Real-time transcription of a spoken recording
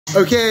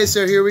Okay,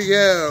 so here we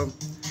go.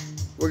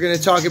 We're going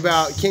to talk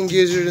about King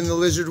Gizzard and the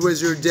Lizard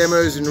Wizard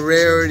demos and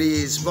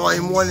rarities,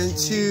 Volume 1 and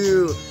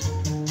 2,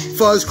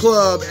 Fuzz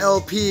Club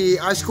LP.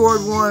 I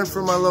scored one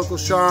from my local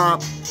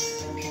shop.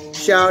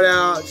 Shout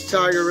out to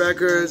Tiger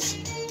Records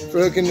for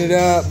hooking it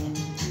up.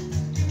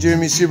 Doing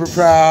me super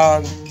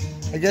proud.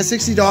 I guess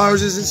 $60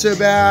 isn't so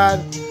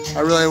bad. I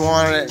really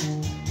want it.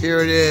 Here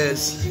it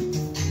is.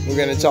 We're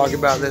going to talk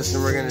about this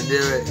and we're going to do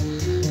it.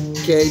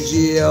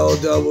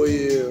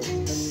 KGLW.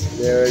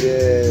 There it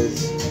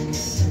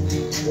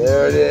is.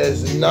 There it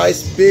is. A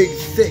nice, big,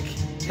 thick,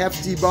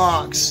 hefty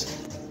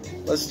box.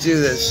 Let's do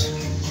this.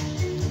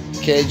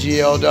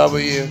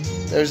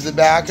 KGLW. There's the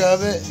back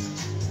of it.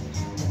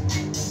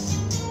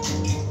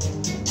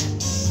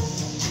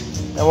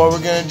 And what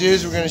we're going to do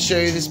is we're going to show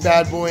you this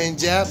bad boy in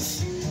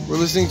depth. We're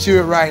listening to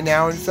it right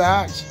now, in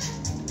fact.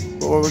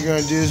 But what we're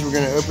going to do is we're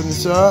going to open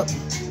this up.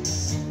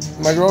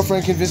 My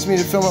girlfriend convinced me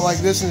to film it like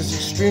this, and it's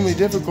extremely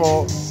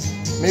difficult.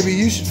 Maybe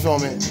you should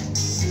film it.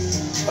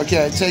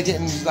 Okay, take it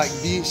and like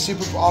be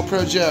super all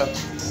pro Joe.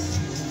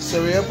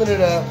 So we open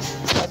it up.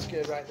 That's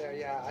good right there.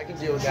 Yeah, I can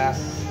deal with that.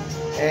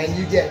 And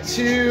you get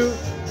two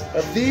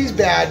of these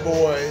bad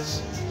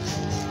boys.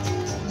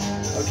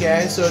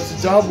 Okay, so it's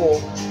a double.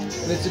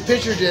 And it's a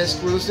picture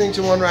disc. We're listening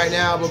to one right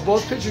now, but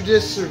both picture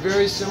discs are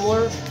very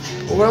similar.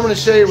 But what I'm going to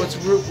show you, what's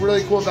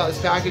really cool about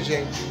this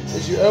packaging,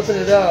 is you open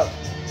it up,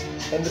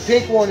 and the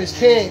pink one is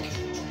pink,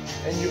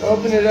 and you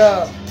open it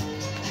up,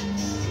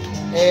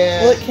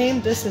 and well, it came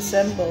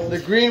disassembled. The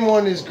green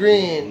one is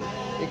green.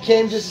 It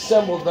came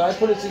disassembled, but I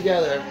put it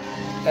together.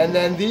 And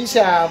then these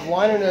have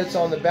liner notes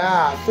on the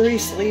back. 3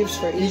 sleeves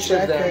for each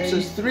record. Of them. So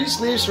it's 3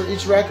 sleeves for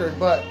each record,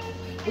 but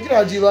look at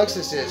how deluxe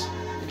this is.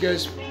 It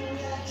goes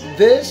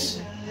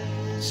this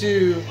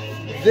to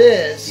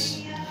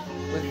this,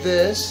 with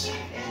this,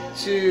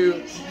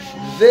 to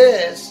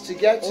this, to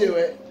get to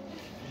it.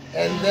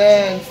 And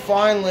then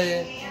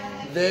finally,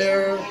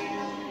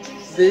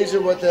 these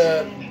are what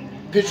the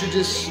picture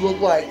discs look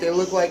like. They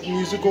look like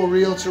musical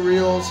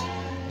reel-to-reels.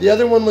 The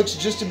other one looks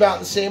just about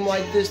the same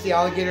like this. The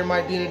alligator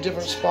might be in a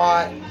different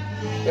spot.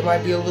 It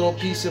might be a little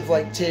piece of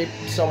like tape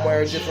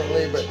somewhere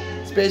differently, but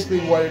it's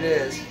basically what it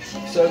is.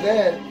 So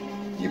then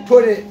you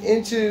put it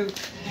into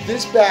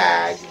this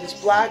bag, this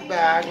black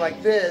bag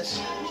like this,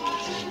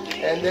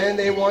 and then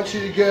they want you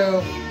to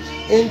go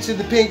into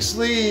the pink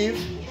sleeve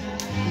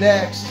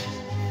next.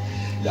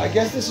 I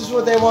guess this is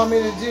what they want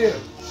me to do.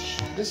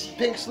 This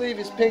pink sleeve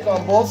is pink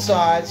on both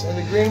sides, and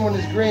the green one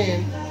is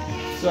green.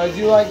 So I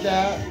do like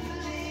that.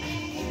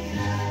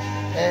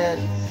 And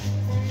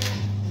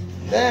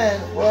then,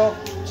 well,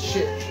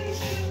 shit.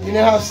 You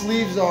know how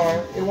sleeves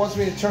are. It wants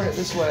me to turn it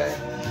this way.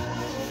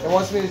 It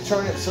wants me to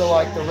turn it so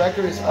like the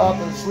record is up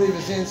and the sleeve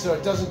is in, so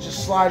it doesn't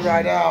just slide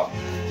right out.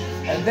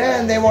 And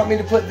then they want me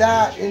to put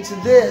that into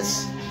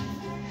this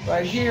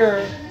right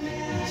here.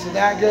 So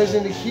that goes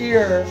into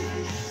here.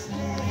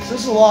 So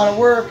this is a lot of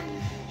work.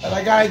 And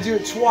I gotta do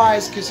it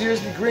twice, because here's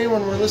the green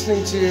one we're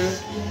listening to,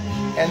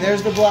 and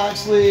there's the black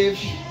sleeve,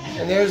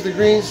 and there's the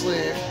green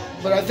sleeve.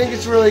 But I think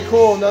it's really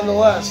cool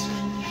nonetheless.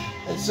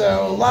 And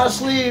so a lot of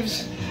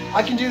sleeves,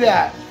 I can do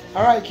that.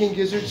 All right, King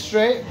Gizzard,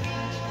 straight.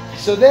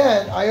 So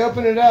then I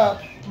open it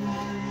up,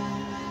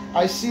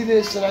 I see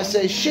this and I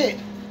say, shit,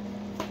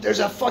 there's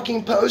a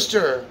fucking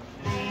poster.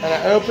 And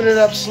I open it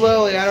up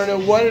slowly. I don't know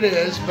what it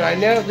is, but I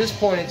know at this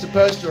point it's a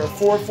poster, a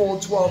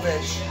 4-fold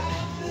 12-inch.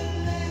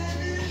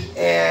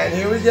 And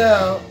here we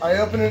go. I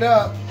open it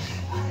up,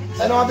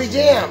 and I'll be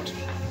damned.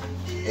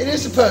 It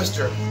is a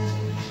poster.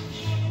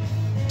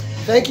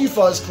 Thank you,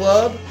 Fuzz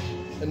Club.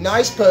 A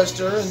nice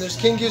poster, and there's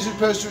King Gizzard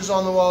posters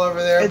on the wall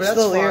over there. It's but that's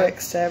the fine.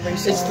 lyrics to every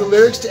song. It's the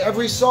lyrics to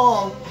every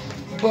song,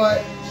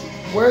 but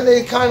where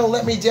they kind of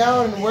let me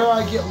down and where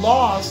I get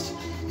lost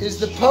is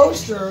the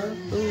poster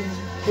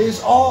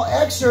is all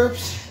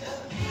excerpts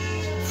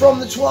from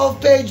the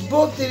 12-page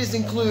book that is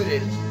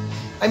included.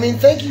 I mean,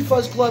 thank you,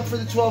 Fuzz Club, for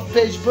the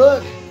 12-page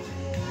book.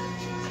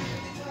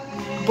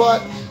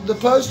 But the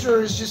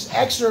poster is just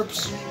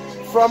excerpts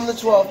from the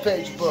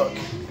 12-page book.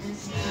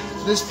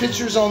 This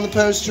picture's on the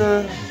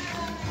poster.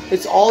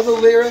 It's all the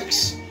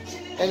lyrics,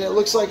 and it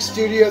looks like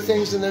studio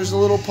things, and there's a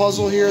little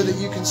puzzle here that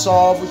you can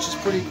solve, which is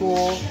pretty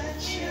cool.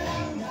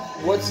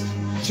 What's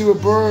to a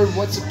bird?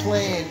 What's a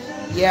plane?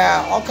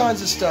 Yeah, all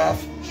kinds of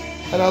stuff.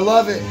 And I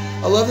love it.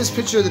 I love this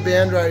picture of the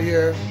band right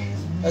here.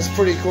 That's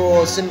pretty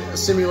cool. A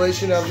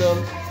simulation of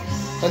them.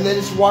 And then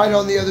it's white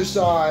on the other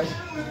side.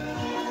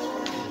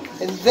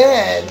 And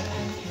then,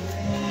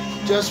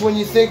 just when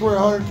you think we're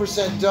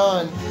 100%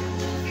 done,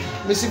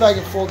 let me see if I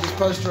can fold this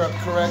poster up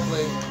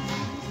correctly.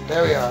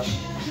 There we are.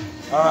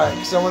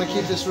 Alright, so I want to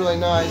keep this really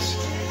nice.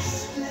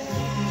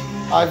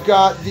 I've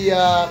got the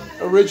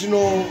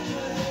original,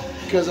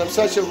 because I'm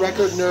such a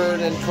record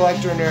nerd and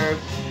collector nerd.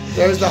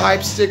 There's the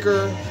hype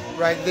sticker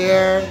right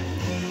there.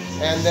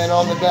 And then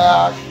on the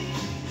back,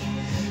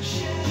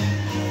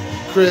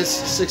 Chris,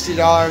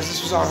 $60.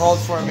 This was on hold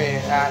for me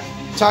at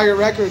Tiger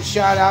Records.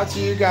 Shout out to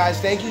you guys.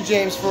 Thank you,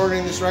 James, for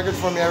ordering this record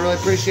for me. I really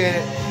appreciate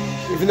it.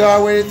 Even though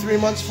I waited 3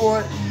 months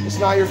for it, it's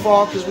not your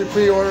fault because we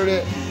pre-ordered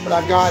it. but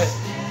I've got it.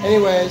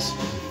 Anyways,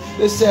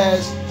 this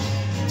says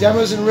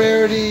demos and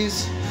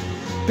rarities,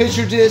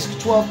 picture disc,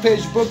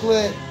 12-page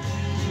booklet,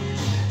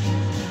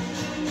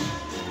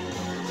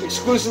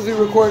 exclusively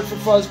recorded for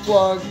Fuzz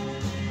Club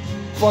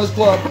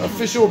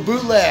official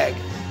bootleg.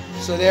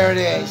 So there it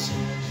is.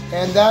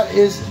 And that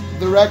is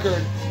the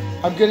record.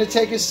 I'm going to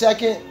take a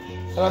second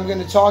and I'm going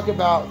to talk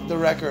about the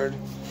record.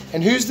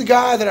 And who's the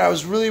guy that I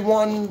was really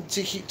wanting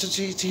to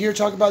hear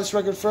talk about this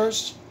record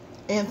first?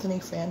 Anthony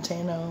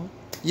Fantano.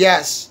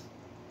 Yes.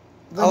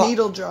 The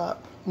Needle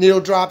Drop.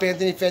 Needle Drop,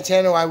 Anthony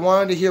Fantano. I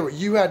wanted to hear what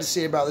you had to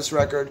say about this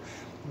record,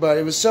 but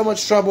it was so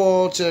much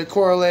trouble to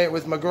correlate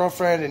with my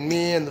girlfriend and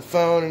me and the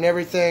phone and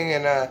everything.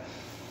 And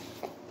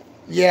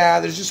yeah,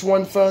 there's just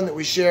one phone that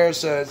we share,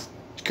 so it's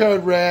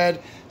code red.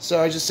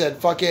 So I just said,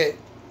 fuck it.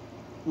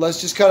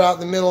 Let's just cut out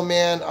the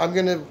middleman. I'm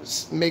going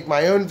to make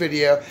my own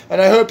video, and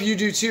I hope you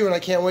do too, and I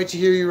can't wait to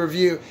hear your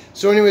review.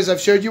 So anyways,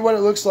 I've showed you what it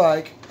looks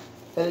like,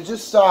 and it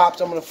just stopped.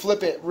 I'm going to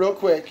flip it real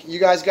quick. You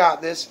guys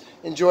got this.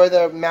 Enjoy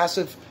the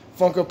massive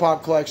Funko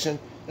Pop collection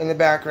in the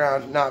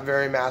background. Not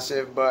very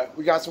massive, but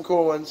we got some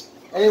cool ones.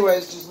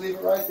 Anyways, just leave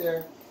it right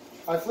there.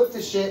 I flipped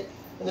this shit,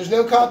 and there's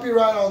no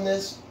copyright on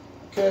this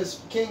because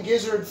King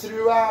Gizzard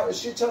threw out a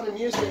shit ton of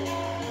music,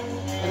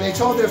 and they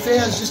told their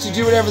fans just to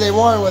do whatever they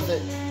wanted with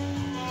it.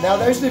 Now,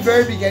 there's the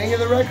very beginning of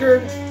the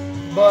record,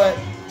 but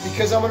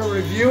because I'm going to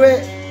review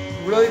it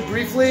really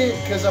briefly,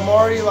 because I'm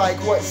already like,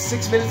 what,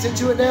 6 minutes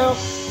into it now?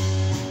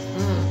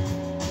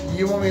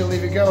 You want me to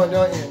leave it going,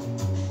 don't you?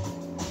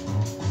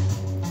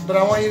 But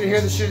I want you to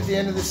hear the shit at the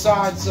end of the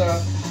side, so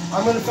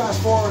I'm going to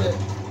fast forward it.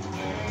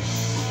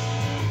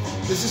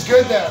 This is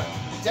good, though.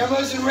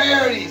 Demos and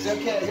rarities.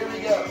 Okay, here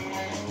we go.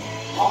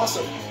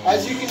 Awesome.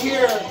 As you can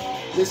hear,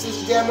 this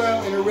is a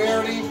demo and a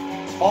rarity,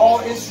 all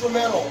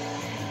instrumental.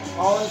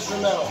 All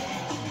instrumental.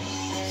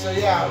 So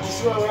yeah, this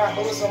is where we're at.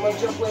 But listen, I'm going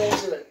to jump right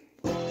into it.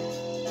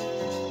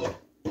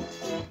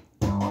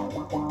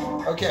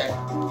 Okay.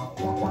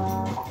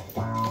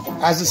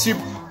 As a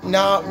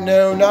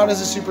not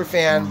as a super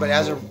fan, but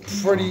as a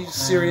pretty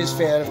serious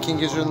fan of King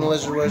Gizzard and the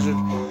Lizard Wizard,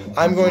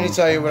 I'm going to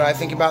tell you what I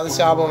think about this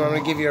album. I'm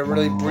going to give you a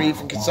really brief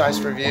and concise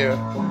review.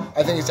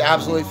 I think it's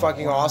absolutely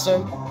fucking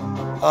awesome.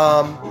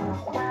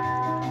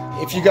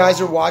 If you guys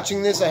are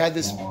watching this, I had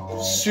this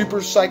super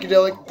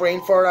psychedelic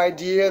brain fart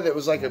idea that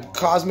was like a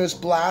cosmos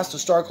blast, a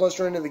star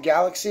cluster into the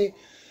galaxy.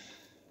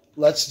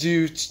 Let's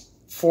do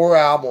 4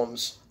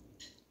 albums.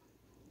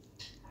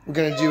 We're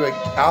going to do an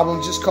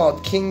album just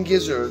called King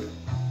Gizzard,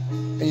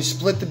 and you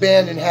split the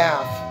band in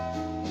half.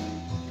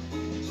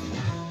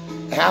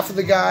 Half of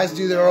the guys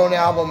do their own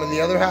album and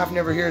the other half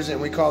never hears it,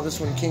 and we call this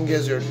one King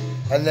Gizzard.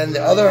 And then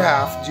the other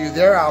half do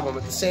their album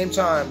at the same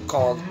time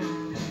called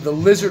The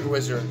Lizard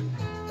Wizard.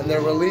 And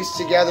they're released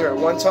together at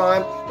one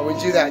time, and we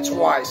do that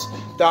twice.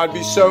 That would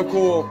be so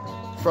cool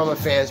from a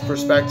fan's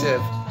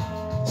perspective.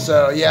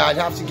 So yeah, I'd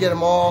have to get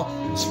them all,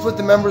 split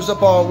the members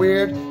up all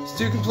weird.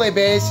 Stu can play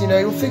bass, you know,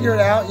 you'll figure it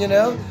out, you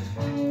know.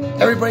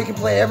 Everybody can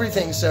play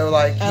everything, so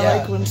like, yeah. I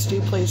like when Stu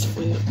plays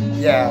flute.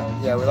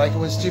 Yeah, we like it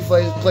when Stu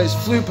plays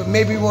flute, but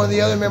maybe one of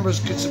the other members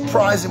could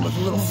surprise him with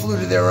a little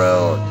flute of their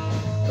own.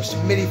 Or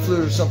some MIDI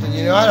flute or something,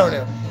 you know, I don't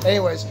know.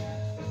 Anyways,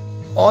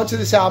 on to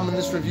this album and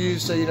this review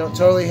so you don't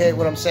totally hate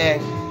what I'm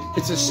saying.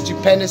 It's a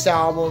stupendous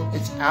album.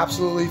 It's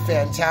absolutely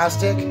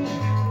fantastic.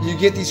 You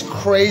get these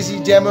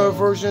crazy demo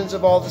versions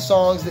of all the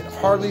songs that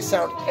hardly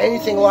sound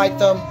anything like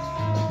them.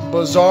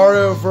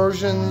 Bizarro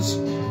versions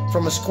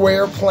from a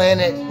square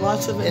planet.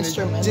 Lots of in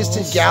instrumentals. a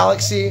distant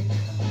galaxy.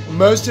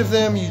 Most of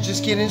them you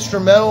just get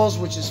instrumentals,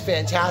 which is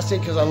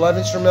fantastic because I love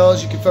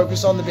instrumentals. You can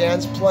focus on the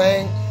bands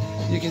playing.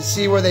 You can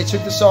see where they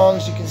took the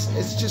songs.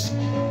 It's just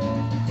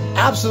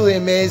absolutely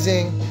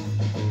amazing.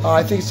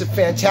 I think it's a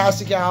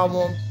fantastic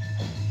album.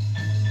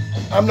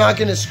 I'm not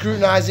going to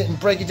scrutinize it and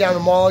break it down to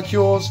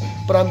molecules,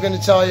 but I'm going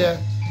to tell you,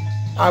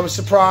 I was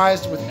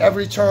surprised with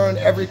every turn,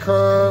 every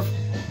curve,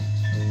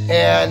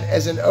 and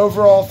as an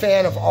overall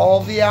fan of all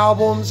of the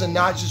albums and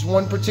not just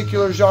one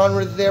particular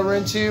genre that they were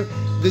into,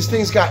 this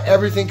thing's got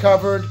everything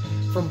covered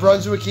from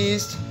Brunswick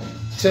East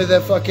to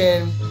the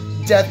fucking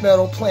death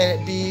metal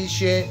Planet B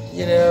shit,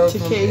 you know. To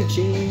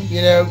KG.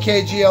 You know,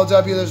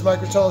 KGLW, there's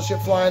microtonal shit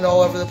flying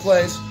all over the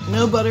place.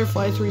 No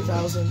Butterfly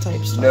 3000 type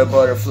stuff. No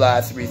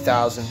Butterfly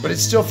 3000. But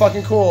it's still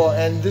fucking cool.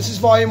 And this is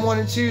volume 1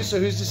 and 2, so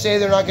who's to say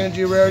they're not going to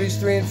do rarities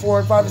 3 and 4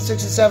 and 5 and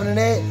 6 and 7 and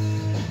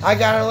 8? I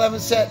got an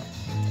 11 set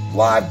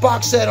live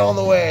box set on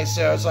the way,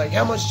 so it's like,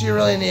 how much do you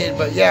really need?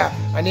 But yeah,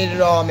 I need it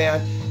all,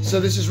 man.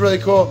 So this is really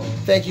cool.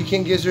 Thank you,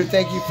 King Gizzard.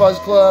 Thank you, Fuzz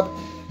Club.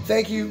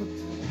 Thank you,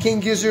 King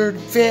Gizzard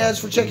fans,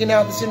 for checking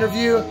out this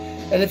interview.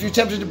 And if you're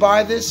tempted to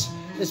buy this,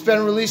 it's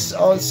been released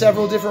on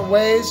several different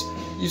ways.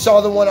 You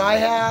saw the one I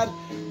had.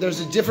 There's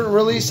a different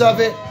release of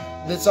it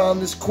that's on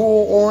this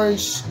cool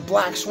orange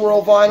black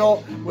swirl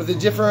vinyl with a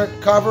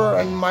different cover,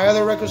 and my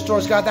other record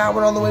store's got that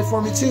one on the way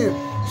for me too.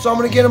 So I'm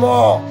going to get them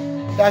all.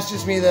 That's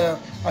just me though.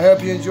 I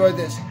hope you enjoyed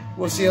this.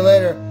 We'll see you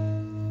later.